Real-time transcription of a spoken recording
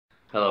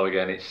Hello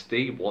again, it's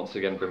Steve once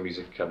again from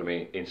Music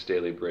Academy in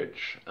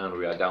Stalybridge, and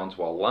we are down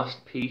to our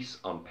last piece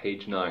on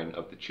page 9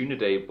 of the Tune a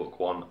Day Book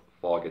 1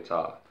 for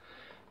guitar.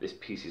 This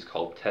piece is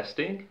called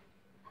Testing.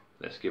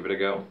 Let's give it a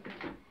go.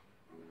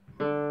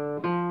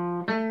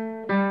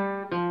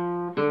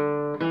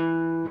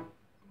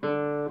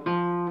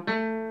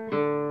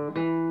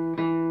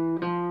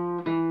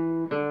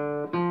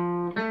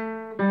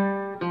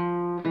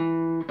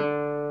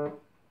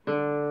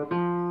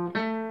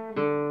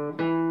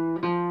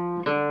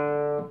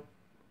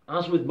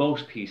 As with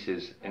most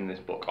pieces in this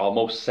book, or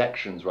most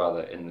sections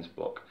rather in this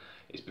book,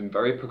 it's been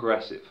very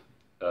progressive.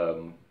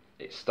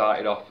 It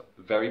started off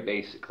very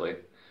basically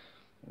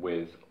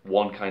with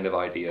one kind of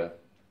idea.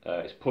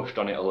 It's pushed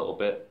on it a little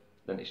bit,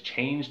 then it's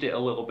changed it a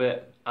little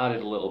bit,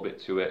 added a little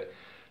bit to it,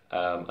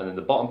 and then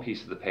the bottom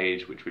piece of the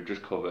page, which we've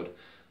just covered,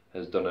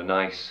 has done a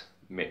nice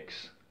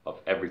mix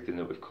of everything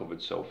that we've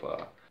covered so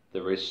far.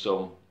 There is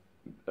some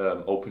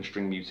open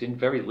string muting,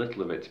 very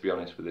little of it to be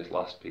honest with this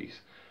last piece.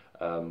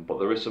 But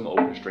there is some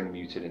open string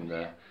muting in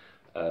there,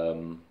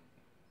 and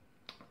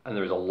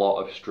there is a lot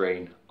of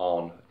strain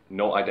on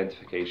note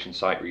identification,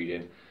 sight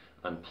reading,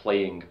 and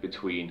playing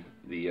between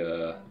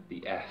the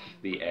F,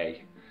 the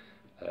A,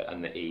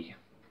 and the E.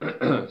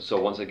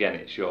 So once again,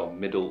 it's your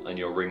middle and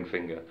your ring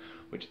finger,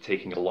 which are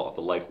taking a lot of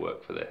the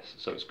legwork for this.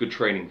 So it's good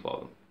training for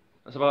them.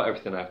 That's about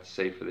everything I have to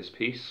say for this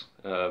piece.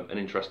 An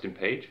interesting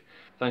page.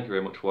 Thank you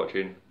very much for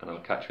watching, and I'll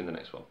catch you in the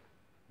next one.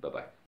 Bye bye.